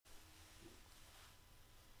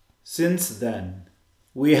Since then,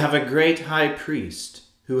 we have a great high priest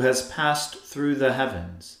who has passed through the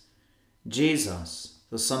heavens, Jesus,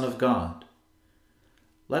 the Son of God.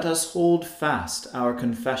 Let us hold fast our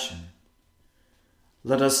confession.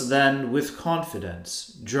 Let us then, with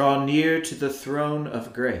confidence, draw near to the throne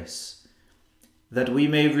of grace, that we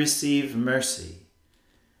may receive mercy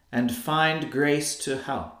and find grace to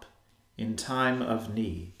help in time of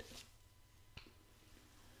need.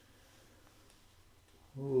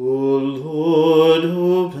 O Lord,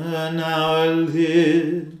 open our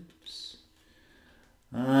lips,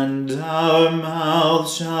 and our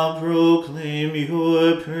mouth shall proclaim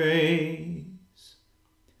your praise.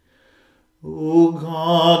 O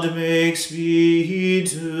God, make speed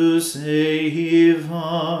to save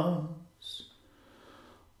us.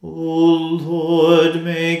 O Lord,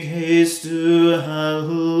 make haste to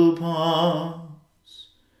help us.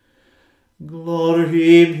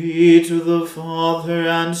 Glory be to the Father,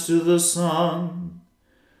 and to the Son,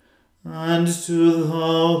 and to the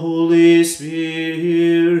Holy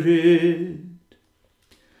Spirit,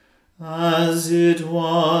 as it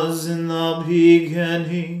was in the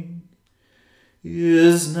beginning,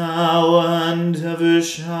 is now, and ever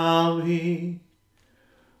shall be,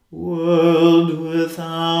 world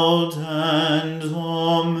without end.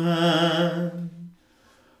 Amen.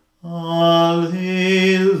 Alleluia.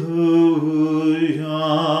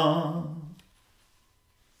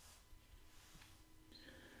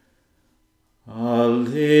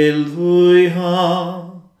 Alleluia.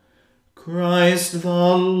 Christ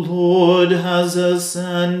the Lord has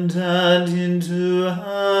ascended into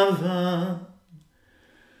heaven.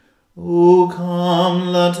 O come,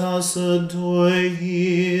 let us adore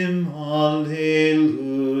him.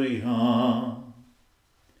 Alleluia.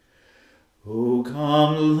 O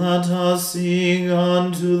come, let us sing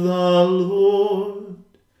unto the Lord.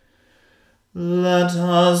 Let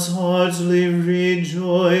us heartily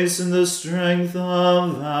rejoice in the strength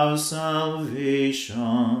of our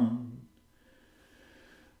salvation.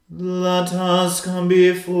 Let us come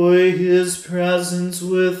before his presence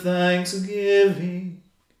with thanksgiving,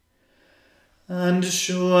 and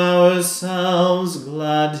show ourselves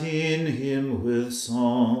glad in him with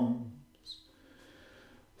songs.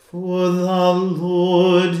 For the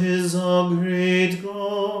Lord is a great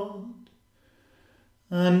God,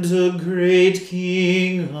 and a great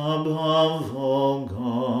King above all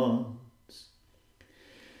gods.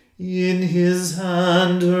 In his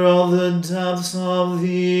hand are all the depths of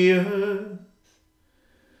the earth,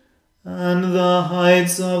 and the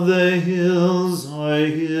heights of the hills are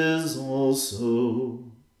his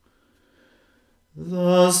also.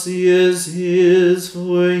 The sea is his,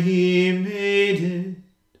 for he made it,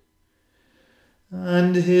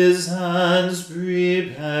 and his hands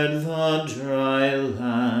prepared the dry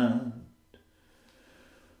land.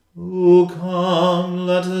 O come,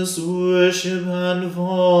 let us worship and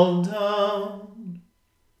fall down,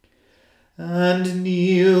 and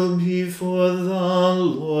kneel before the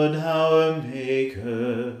Lord our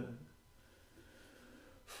Maker.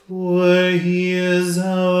 For he is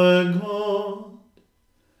our God,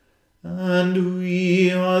 and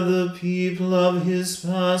we are the people of his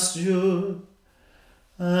pasture,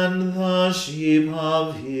 and the sheep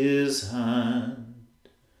of his hand.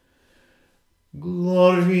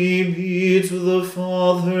 Glory be to the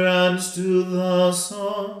Father, and to the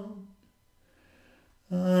Son,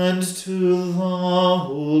 and to the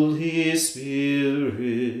Holy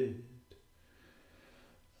Spirit,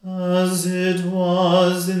 as it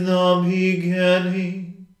was in the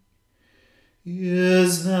beginning,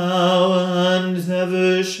 is now, and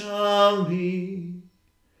ever shall be,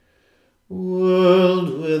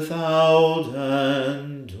 world without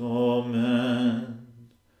end. Amen.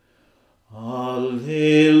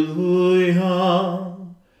 Alleluia.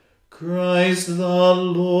 Christ the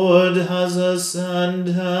Lord has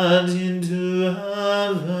ascended into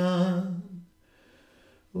heaven.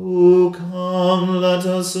 O come, let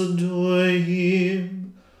us adore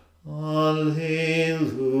him. Alleluia.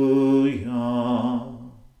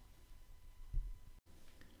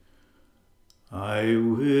 I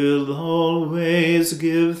will always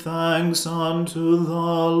give thanks unto the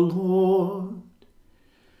Lord.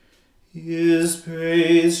 His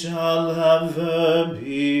praise shall ever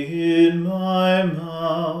be in my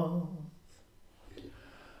mouth.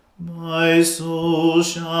 My soul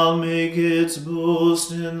shall make its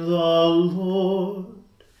boast in the Lord.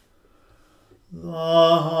 The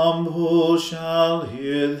humble shall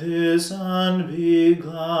hear this and be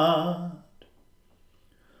glad.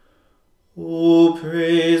 O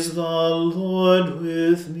praise the Lord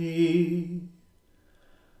with me,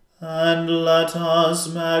 and let us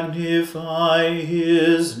magnify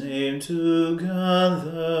his name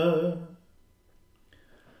together.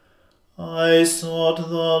 I sought the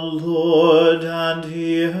Lord, and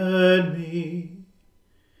he heard me.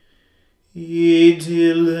 He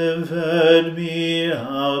delivered me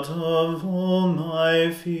out of all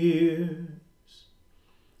my fears.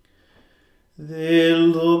 They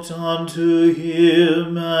looked unto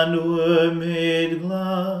him and were made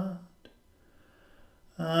glad,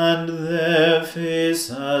 and their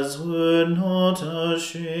faces were not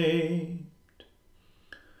ashamed.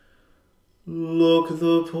 Look,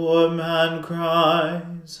 the poor man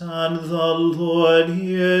cries, and the Lord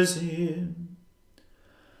hears him,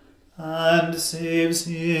 and saves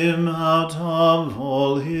him out of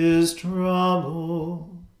all his troubles.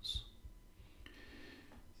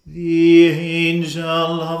 The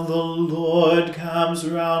angel of the Lord camps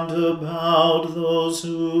round about those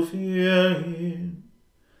who fear him,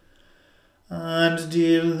 and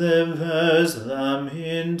delivers them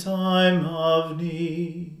in time of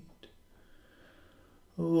need.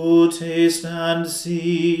 O taste and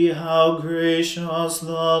see how gracious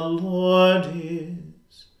the Lord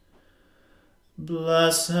is.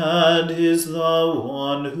 Blessed is the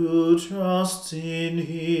one who trusts in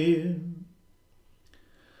him.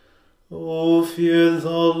 O fear the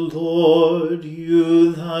Lord,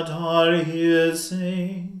 you that are his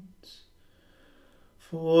saints,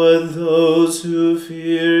 for those who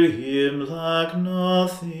fear him lack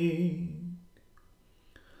nothing.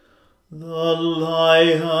 The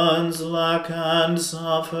lions lack and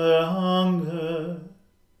suffer hunger,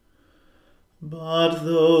 but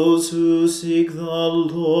those who seek the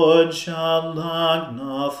Lord shall lack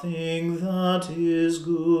nothing that is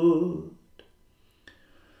good.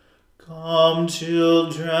 Come,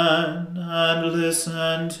 children, and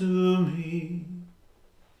listen to me.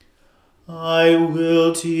 I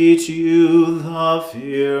will teach you the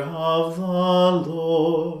fear of the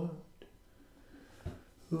Lord.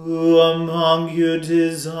 Who among you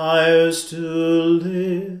desires to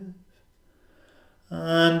live,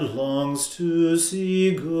 and longs to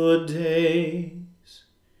see good days?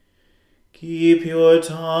 Keep your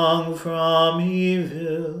tongue from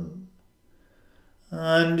evil,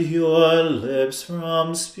 and your lips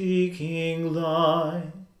from speaking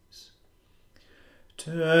lies.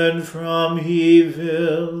 Turn from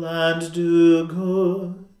evil and do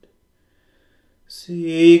good.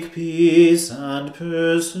 Seek peace and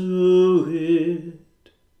pursue it.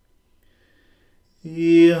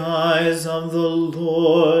 The eyes of the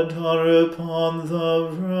Lord are upon the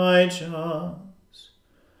righteous,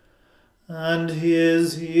 and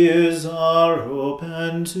his ears are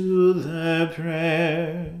open to their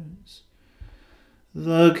prayers.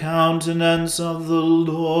 The countenance of the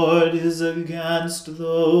Lord is against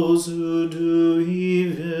those who do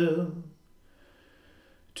evil,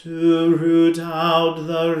 to root out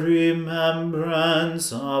the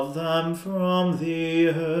remembrance of them from the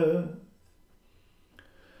earth.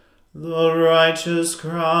 The righteous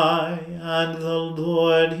cry, and the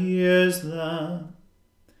Lord hears them,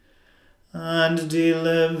 and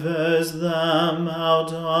delivers them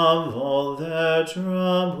out of all their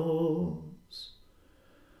troubles.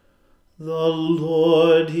 The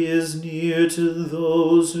Lord is near to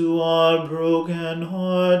those who are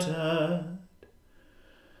broken-hearted,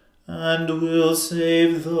 and will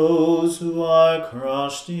save those who are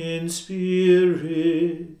crushed in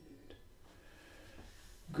spirit.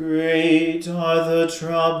 Great are the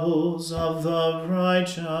troubles of the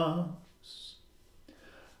righteous,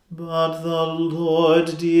 but the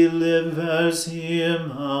Lord delivers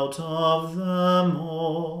him out of them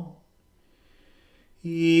all.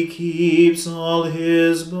 He keeps all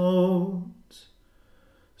his bones,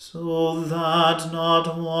 so that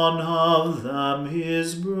not one of them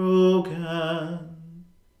is broken.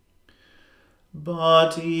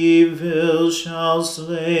 But evil shall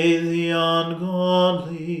slay the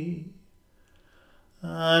ungodly,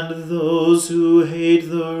 and those who hate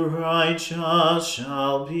the righteous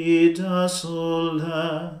shall be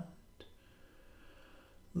desolate.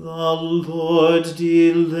 The Lord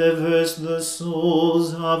delivers the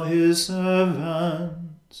souls of his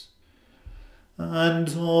servants,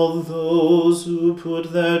 and all those who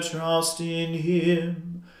put their trust in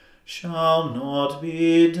him shall not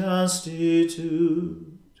be destitute.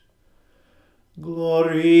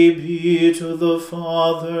 Glory be to the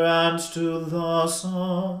Father, and to the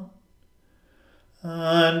Son,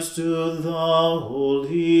 and to the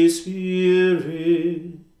Holy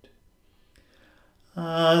Spirit,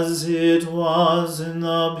 as it was in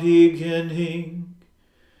the beginning,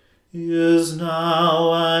 is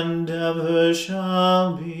now, and ever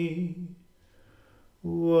shall be,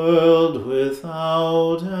 world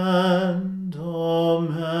without end.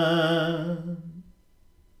 Amen.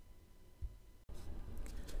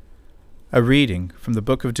 A reading from the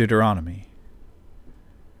book of Deuteronomy.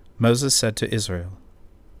 Moses said to Israel,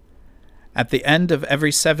 "At the end of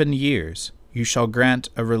every 7 years you shall grant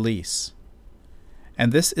a release.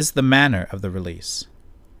 And this is the manner of the release.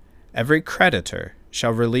 Every creditor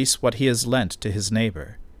shall release what he has lent to his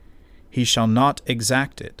neighbor. He shall not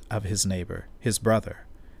exact it of his neighbor, his brother,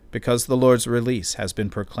 because the Lord's release has been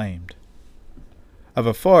proclaimed. Of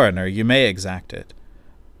a foreigner you may exact it,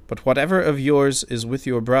 but whatever of yours is with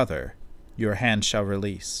your brother, your hand shall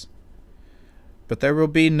release. But there will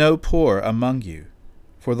be no poor among you,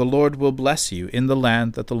 for the Lord will bless you in the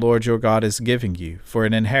land that the Lord your God is giving you for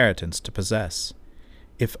an inheritance to possess,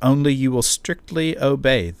 if only you will strictly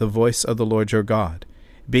obey the voice of the Lord your God,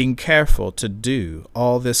 being careful to do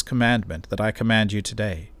all this commandment that I command you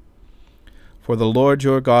today. For the Lord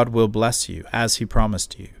your God will bless you, as he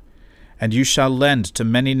promised you. And you shall lend to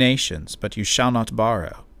many nations, but you shall not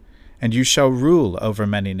borrow. And you shall rule over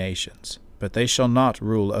many nations, but they shall not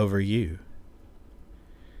rule over you.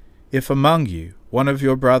 If among you one of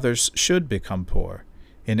your brothers should become poor,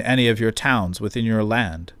 in any of your towns within your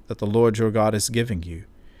land that the Lord your God is giving you,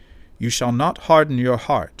 you shall not harden your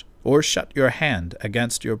heart, or shut your hand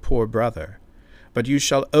against your poor brother, but you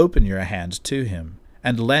shall open your hand to him,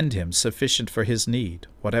 and lend him sufficient for his need,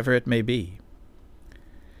 whatever it may be.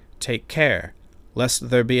 Take care, lest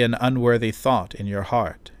there be an unworthy thought in your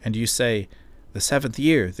heart, and you say, 'The 7th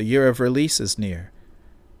year, the year of release, is near,'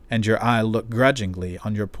 and your eye look grudgingly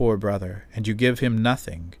on your poor brother, and you give him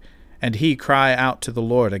nothing, and he cry out to the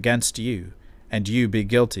Lord against you, and you be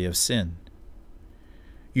guilty of sin.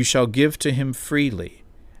 You shall give to him freely,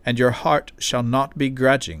 and your heart shall not be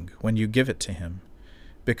grudging when you give it to him,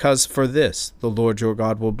 because for this the Lord your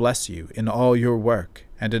God will bless you in all your work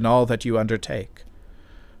and in all that you undertake.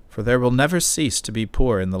 For there will never cease to be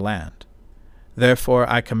poor in the land. Therefore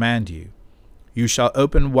I command you, you shall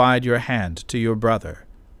open wide your hand to your brother,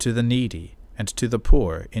 to the needy, and to the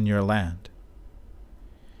poor in your land.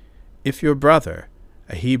 If your brother,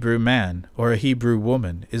 a Hebrew man or a Hebrew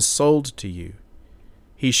woman, is sold to you,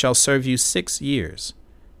 he shall serve you 6 years,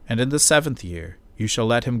 and in the 7th year you shall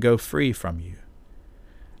let him go free from you.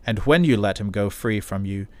 And when you let him go free from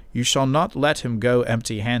you, you shall not let him go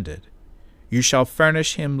empty-handed. You shall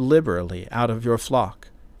furnish him liberally out of your flock,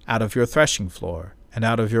 out of your threshing floor, and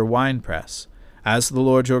out of your winepress. As the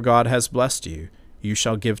Lord your God has blessed you, you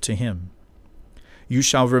shall give to him. You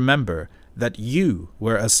shall remember that you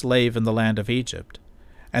were a slave in the land of Egypt,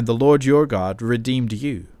 and the Lord your God redeemed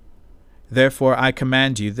you. Therefore I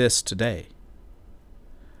command you this today.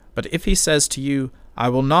 But if he says to you, 'I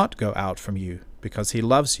will not go out from you,' because he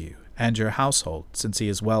loves you and your household, since he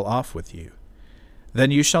is well off with you, then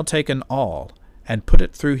you shall take an awl, and put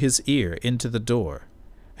it through his ear into the door,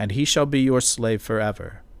 and he shall be your slave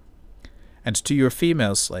forever. And to your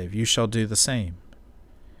female slave you shall do the same.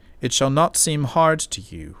 It shall not seem hard to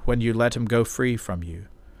you when you let him go free from you,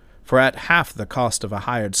 for at half the cost of a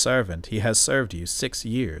hired servant he has served you 6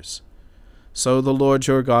 years. So the Lord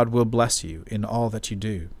your God will bless you in all that you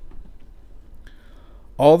do.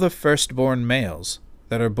 All the firstborn males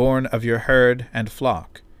that are born of your herd and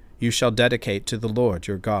flock you shall dedicate to the Lord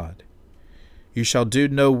your God. You shall do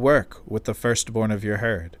no work with the firstborn of your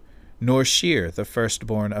herd, nor shear the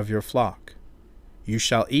firstborn of your flock. You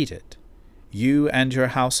shall eat it, you and your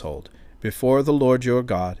household, before the Lord your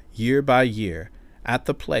God, year by year, at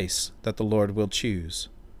the place that the Lord will choose.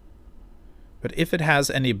 But if it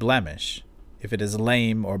has any blemish, if it is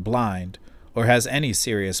lame or blind, or has any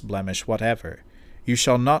serious blemish whatever, you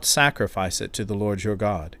shall not sacrifice it to the Lord your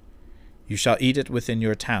God. You shall eat it within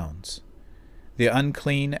your towns. The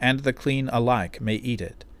unclean and the clean alike may eat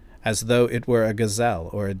it, as though it were a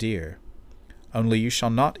gazelle or a deer. Only you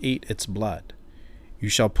shall not eat its blood. You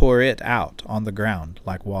shall pour it out on the ground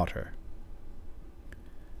like water."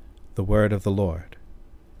 The word of the Lord.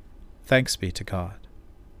 Thanks be to God.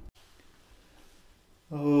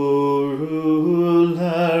 O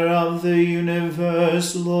ruler of the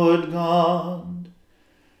universe, Lord God,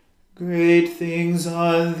 great things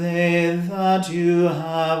are they that you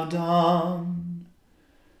have done,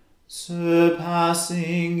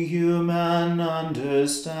 surpassing human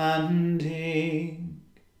understanding.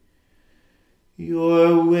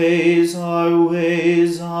 Your ways are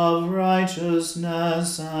ways of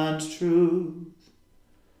righteousness and truth.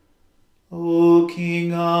 O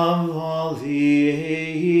King of all the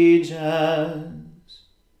ages,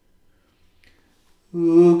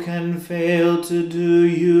 who can fail to do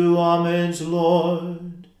you homage,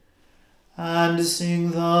 Lord, and sing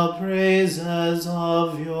the praises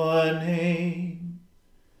of your name.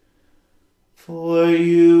 For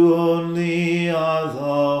you only are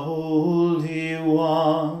the Holy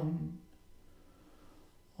One.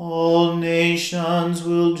 All nations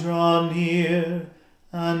will draw near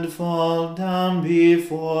and fall down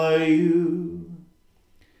before you,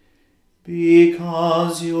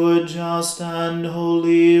 because your just and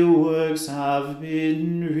holy works have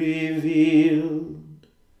been revealed.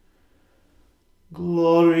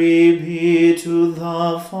 Glory be to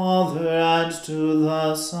the Father and to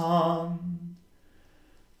the Son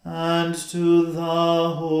and to the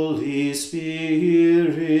Holy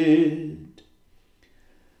Spirit,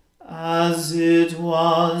 as it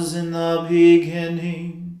was in the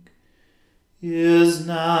beginning, is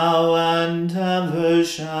now, and ever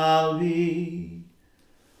shall be,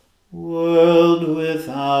 world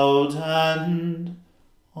without end.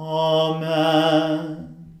 Amen.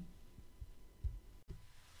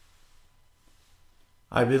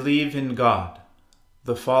 I believe in God,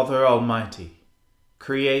 the Father Almighty,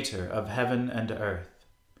 Creator of heaven and earth.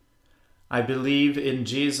 I believe in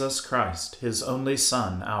Jesus Christ, his only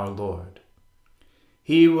Son, our Lord.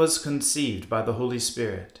 He was conceived by the Holy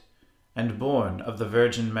Spirit and born of the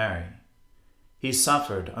Virgin Mary. He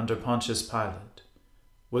suffered under Pontius Pilate,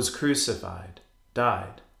 was crucified,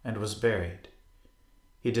 died, and was buried.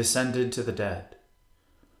 He descended to the dead.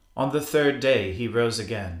 On the third day he rose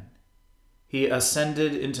again. He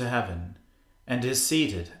ascended into heaven and is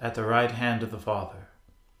seated at the right hand of the Father.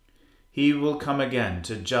 He will come again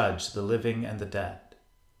to judge the living and the dead.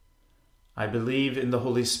 I believe in the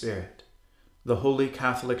Holy Spirit, the Holy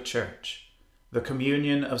Catholic Church, the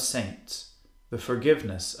communion of saints, the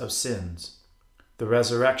forgiveness of sins, the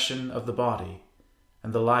resurrection of the body,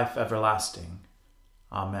 and the life everlasting.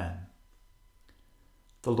 Amen.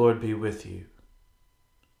 The Lord be with you.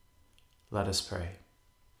 Let us pray.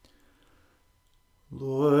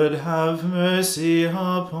 Lord, have mercy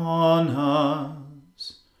upon us.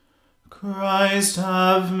 Christ,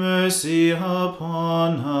 have mercy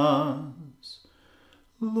upon us.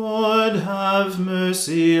 Lord, have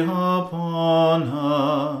mercy upon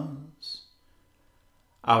us.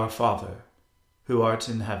 Our Father, who art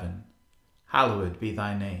in heaven, hallowed be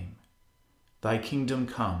thy name. Thy kingdom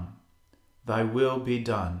come, thy will be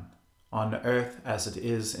done, on earth as it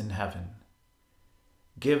is in heaven.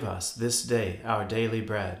 Give us this day our daily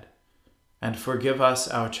bread, and forgive us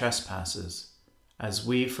our trespasses, as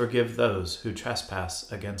we forgive those who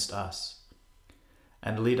trespass against us.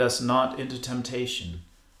 And lead us not into temptation,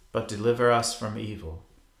 but deliver us from evil.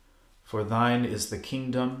 For thine is the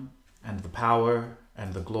kingdom, and the power,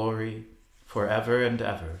 and the glory, forever and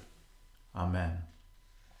ever. Amen.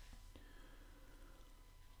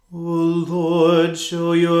 O Lord,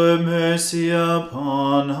 show your mercy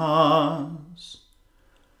upon us,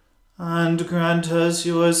 and grant us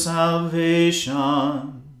your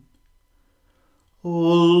salvation. O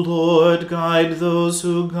Lord, guide those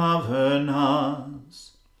who govern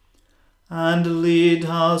us, and lead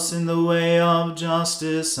us in the way of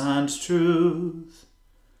justice and truth.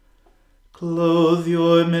 Clothe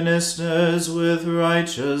your ministers with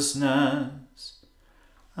righteousness,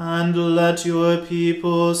 and let your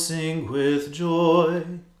people sing with joy.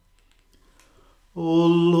 O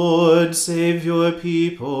Lord, save your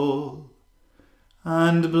people,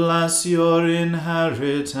 and bless your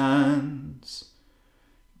inheritance.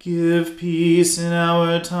 Give peace in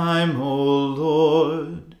our time, O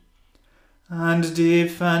Lord, and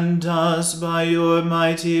defend us by your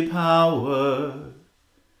mighty power.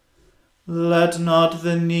 Let not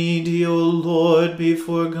the needy, O Lord, be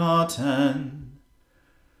forgotten,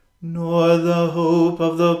 nor the hope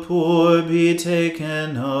of the poor be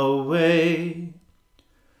taken away.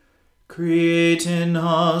 Create in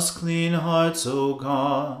us clean hearts, O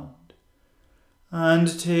God,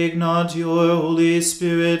 and take not your Holy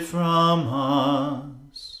Spirit from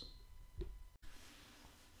us.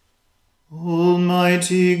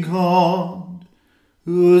 Almighty God,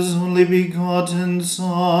 whose only begotten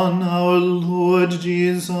Son, our Lord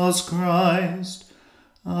Jesus Christ,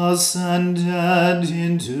 ascended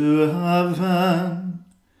into heaven,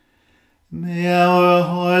 may our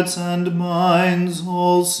hearts and minds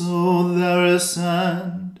also there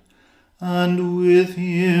ascend, and with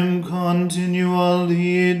him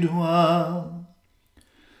continually dwell,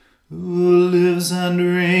 who lives and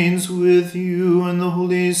reigns with you in the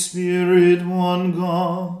Holy Spirit, one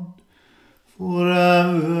God,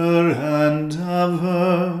 forever and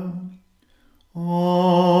ever.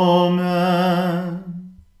 Amen.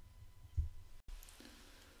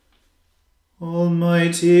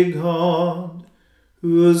 Almighty God,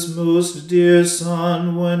 whose most dear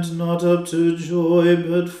Son went not up to joy,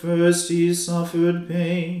 but first he suffered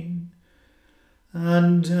pain,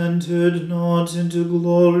 and entered not into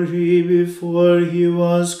glory before he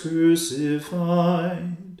was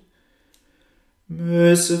crucified.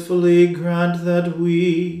 Mercifully grant that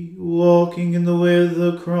we, walking in the way of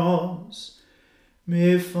the cross,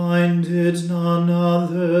 may find it none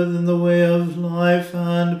other than the way of life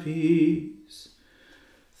and peace.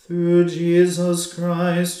 Through Jesus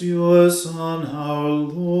Christ, your Son, our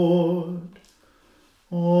Lord.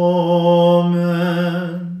 Amen.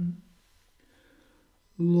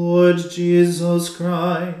 Lord Jesus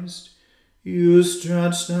Christ, you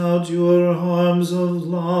stretched out your arms of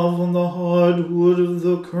love on the hard wood of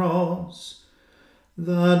the cross,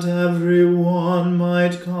 that every one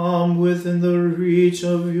might come within the reach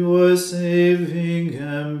of your saving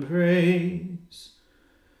embrace.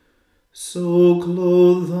 So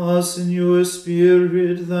clothe us in your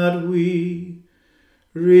Spirit that we,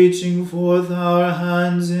 reaching forth our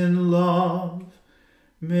hands in love,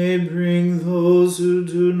 may bring those who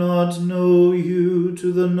do not know you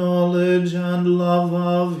to the knowledge and love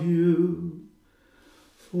of you,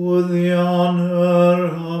 for the honor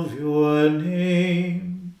of your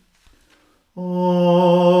name.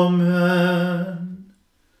 Amen.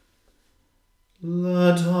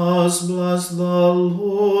 Let us bless the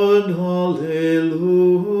Lord. Alleluia.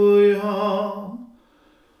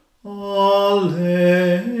 Alleluia.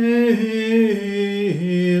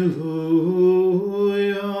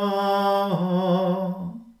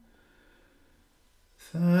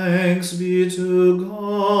 Thanks be to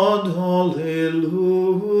God. Alleluia.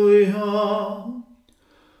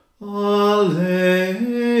 Alleluia.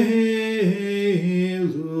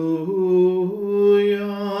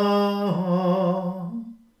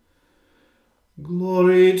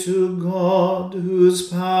 Glory to God, whose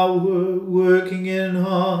power, working in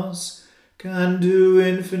us, can do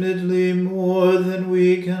infinitely more than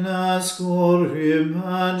we can ask or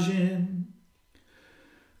imagine.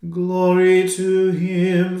 Glory to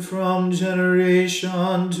him from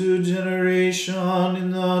generation to generation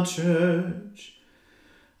in the Church,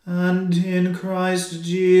 and in Christ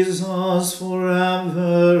Jesus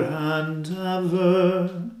forever and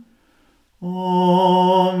ever.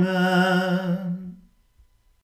 Amen.